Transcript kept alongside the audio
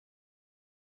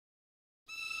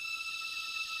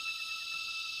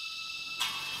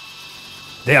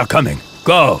They are coming.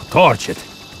 Go, torch it.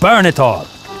 Burn it all.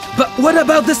 But what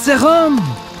about the serum?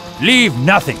 Leave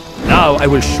nothing. Now I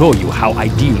will show you how I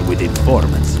deal with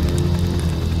informants.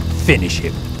 Finish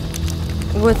him.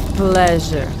 With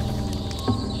pleasure.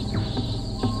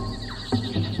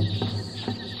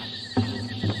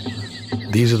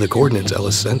 These are the coordinates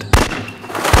Ellis sent.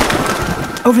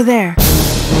 Over there.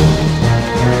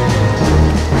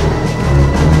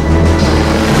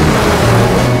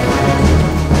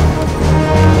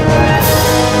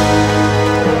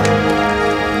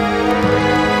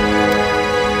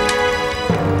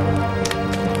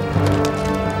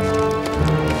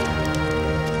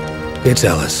 It's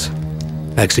Ellis.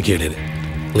 Executed.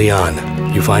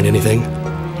 Lian, you find anything?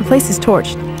 The place is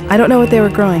torched. I don't know what they were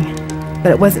growing, but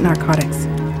it wasn't narcotics.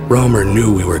 Romer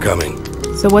knew we were coming.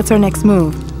 So what's our next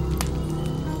move?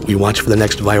 We watch for the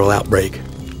next viral outbreak.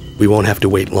 We won't have to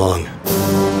wait long.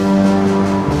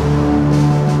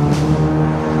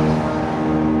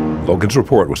 Logan's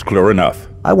report was clear enough.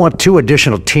 I want 2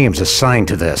 additional teams assigned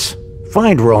to this.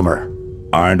 Find Romer.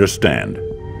 I understand.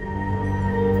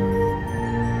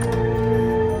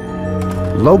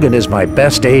 Logan is my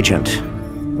best agent.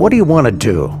 What do you want to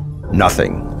do?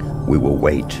 Nothing. We will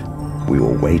wait. We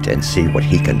will wait and see what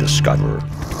he can discover.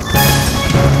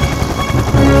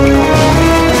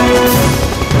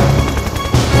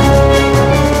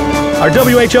 Our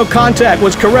WHO contact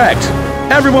was correct.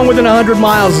 Everyone within 100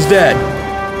 miles is dead.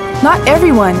 Not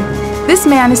everyone. This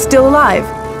man is still alive.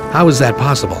 How is that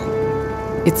possible?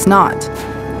 It's not.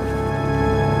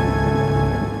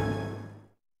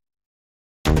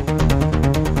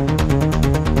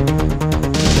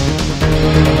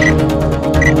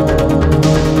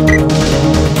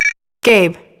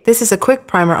 Gabe, this is a quick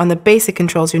primer on the basic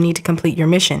controls you need to complete your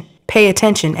mission. Pay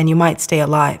attention and you might stay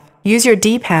alive. Use your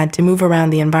D-pad to move around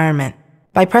the environment.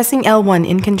 By pressing L1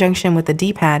 in conjunction with the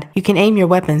D-pad, you can aim your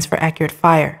weapons for accurate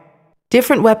fire.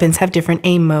 Different weapons have different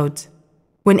aim modes.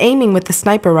 When aiming with the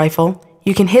sniper rifle,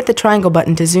 you can hit the triangle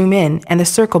button to zoom in and the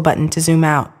circle button to zoom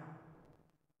out.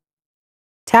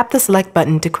 Tap the select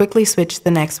button to quickly switch to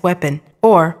the next weapon,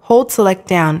 or hold select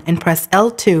down and press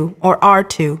L2 or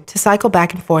R2 to cycle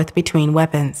back and forth between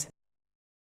weapons.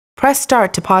 Press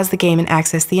start to pause the game and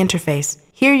access the interface.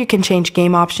 Here you can change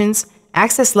game options,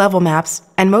 access level maps,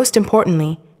 and most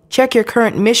importantly, check your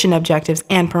current mission objectives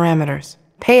and parameters.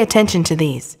 Pay attention to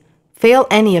these. Fail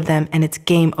any of them and it's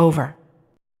game over.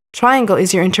 Triangle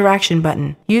is your interaction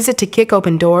button. Use it to kick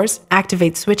open doors,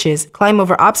 activate switches, climb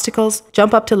over obstacles,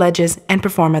 jump up to ledges, and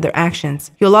perform other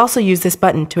actions. You'll also use this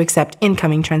button to accept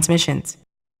incoming transmissions.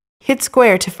 Hit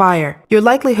square to fire. Your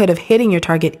likelihood of hitting your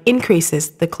target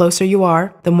increases the closer you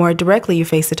are, the more directly you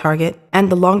face the target,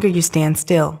 and the longer you stand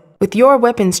still. With your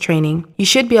weapons training, you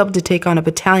should be able to take on a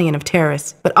battalion of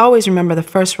terrorists, but always remember the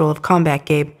first rule of combat,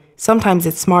 Gabe. Sometimes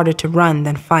it's smarter to run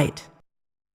than fight.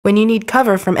 When you need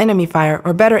cover from enemy fire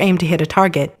or better aim to hit a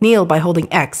target, kneel by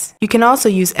holding X. You can also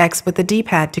use X with the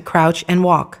D-pad to crouch and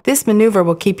walk. This maneuver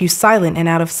will keep you silent and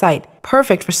out of sight,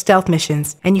 perfect for stealth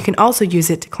missions, and you can also use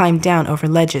it to climb down over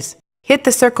ledges. Hit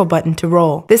the circle button to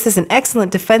roll. This is an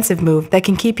excellent defensive move that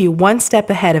can keep you one step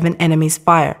ahead of an enemy's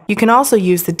fire. You can also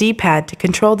use the D-pad to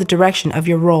control the direction of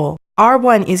your roll.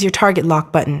 R1 is your target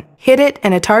lock button. Hit it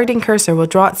and a targeting cursor will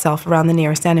draw itself around the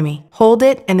nearest enemy. Hold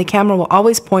it and the camera will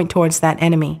always point towards that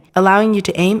enemy, allowing you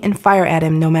to aim and fire at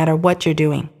him no matter what you're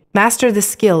doing. Master the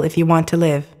skill if you want to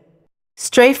live.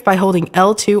 Strafe by holding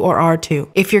L2 or R2.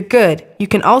 If you're good, you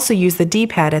can also use the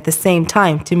D-pad at the same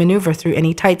time to maneuver through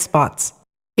any tight spots.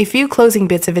 A few closing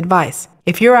bits of advice.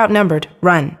 If you're outnumbered,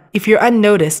 run. If you're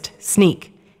unnoticed,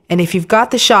 sneak. And if you've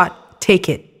got the shot, take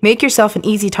it. Make yourself an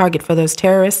easy target for those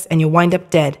terrorists and you'll wind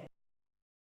up dead.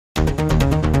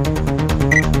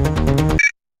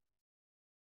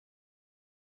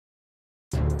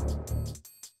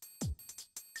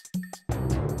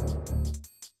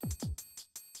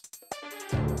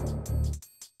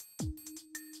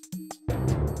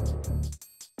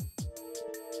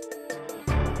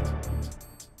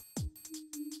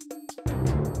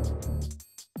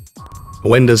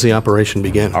 When does the operation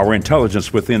begin? Our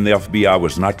intelligence within the FBI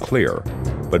was not clear,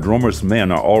 but Romer's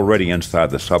men are already inside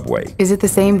the subway. Is it the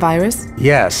same virus?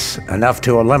 Yes, enough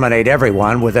to eliminate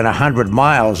everyone within 100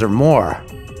 miles or more.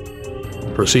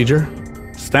 Procedure?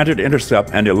 Standard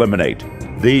intercept and eliminate.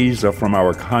 These are from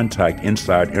our contact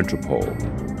inside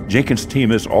Interpol. Jenkins'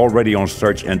 team is already on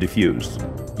search and defuse.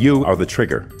 You are the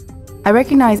trigger. I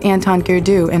recognize Anton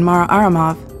Gerdu and Mara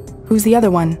Aramov. Who's the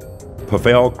other one?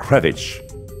 Pavel Krevich,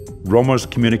 Romer's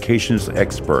communications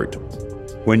expert.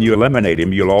 When you eliminate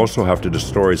him, you'll also have to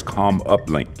destroy his comm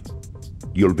uplink.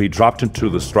 You'll be dropped into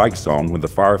the strike zone when the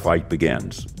firefight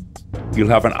begins. You'll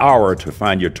have an hour to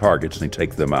find your targets and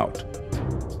take them out.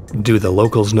 Do the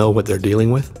locals know what they're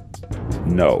dealing with?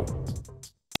 No.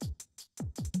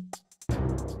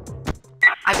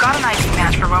 I've got an ID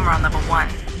match for Romer on level 1.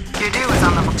 Dudu is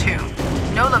on level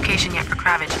 2. No location yet for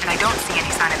Kravich, and I don't see any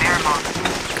sign of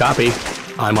Aramon. Copy.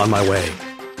 I'm on my way.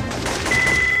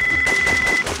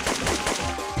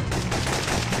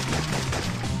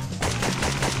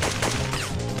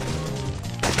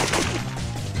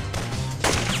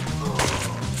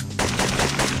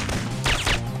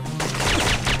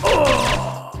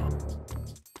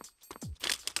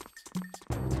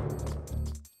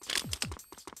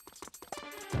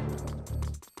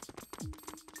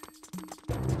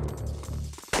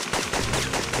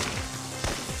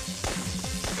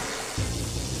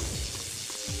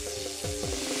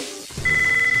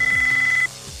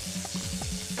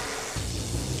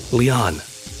 Lian,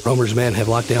 Romer's men have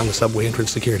locked down the subway entrance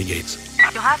security gates.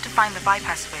 You'll have to find the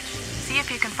bypass switch. See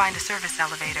if you can find a service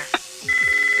elevator.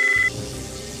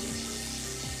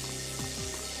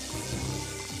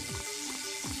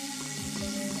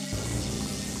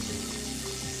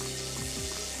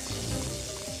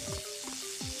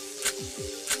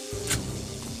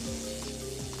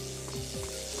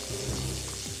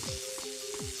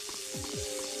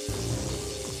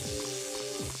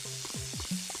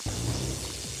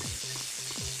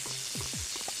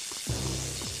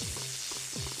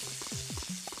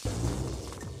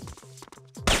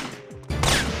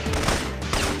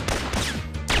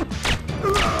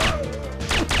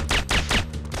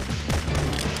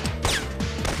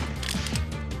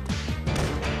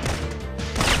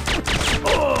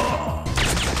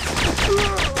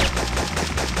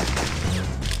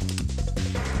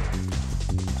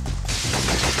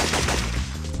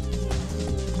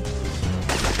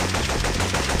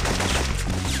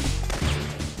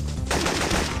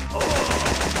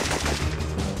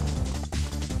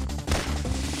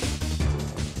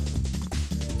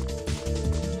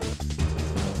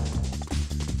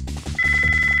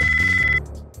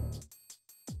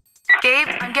 Gabe,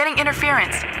 I'm getting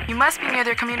interference. You must be near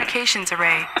their communications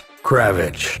array.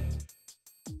 Kravich.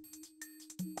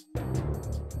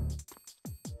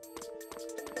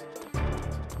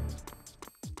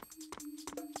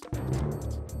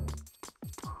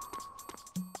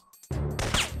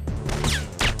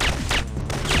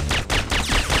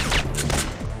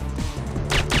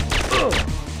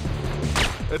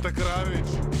 Это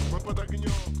Kravich. Мы под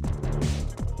огнем.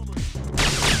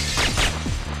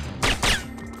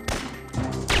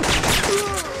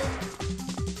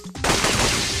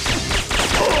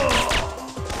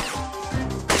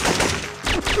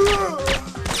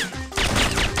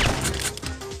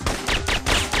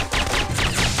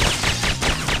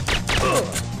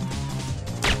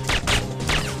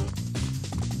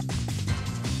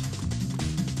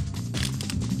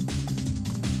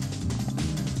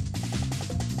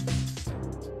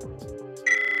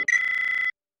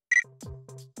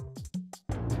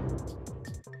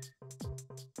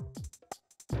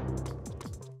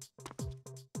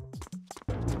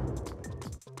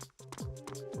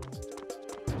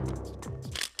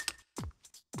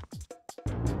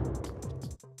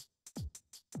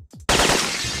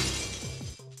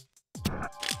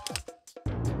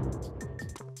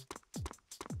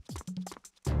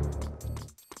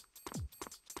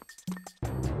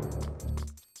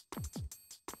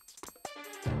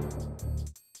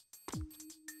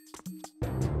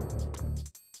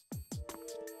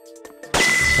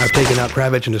 I've taken out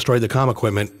Kravich and destroyed the comm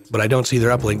equipment, but I don't see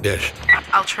their uplink dish.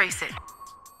 I'll trace it.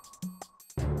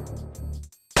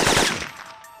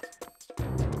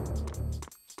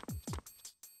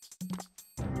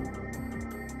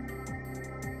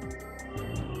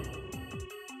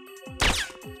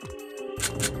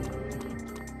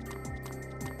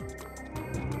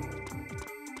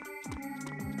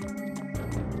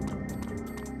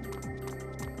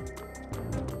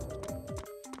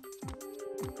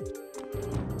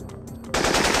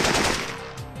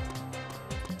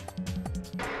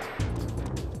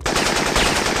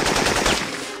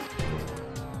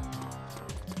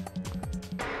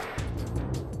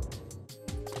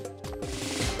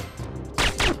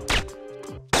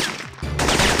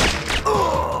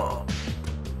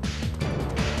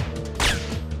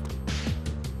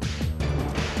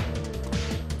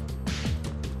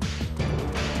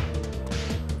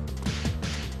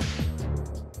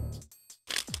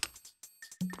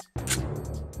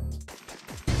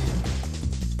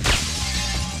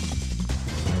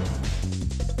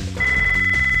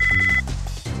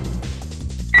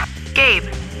 Gabe,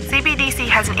 CBDC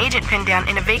has an agent pinned down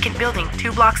in a vacant building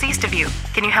 2 blocks east of you.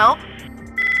 Can you help?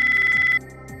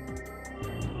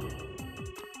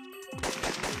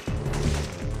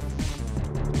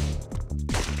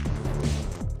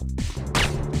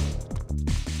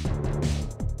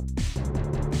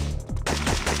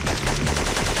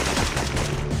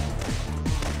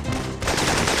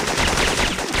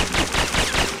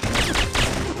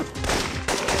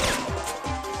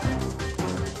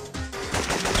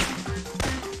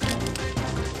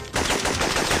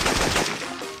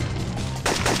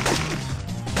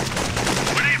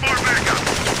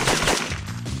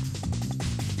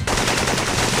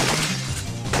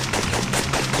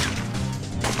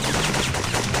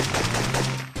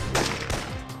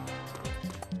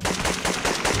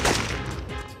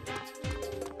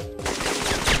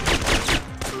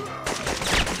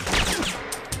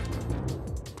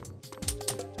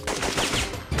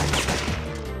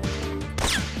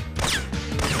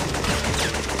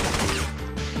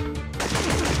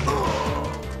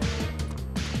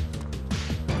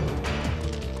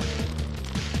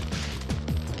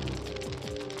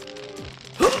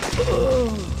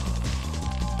 Oh.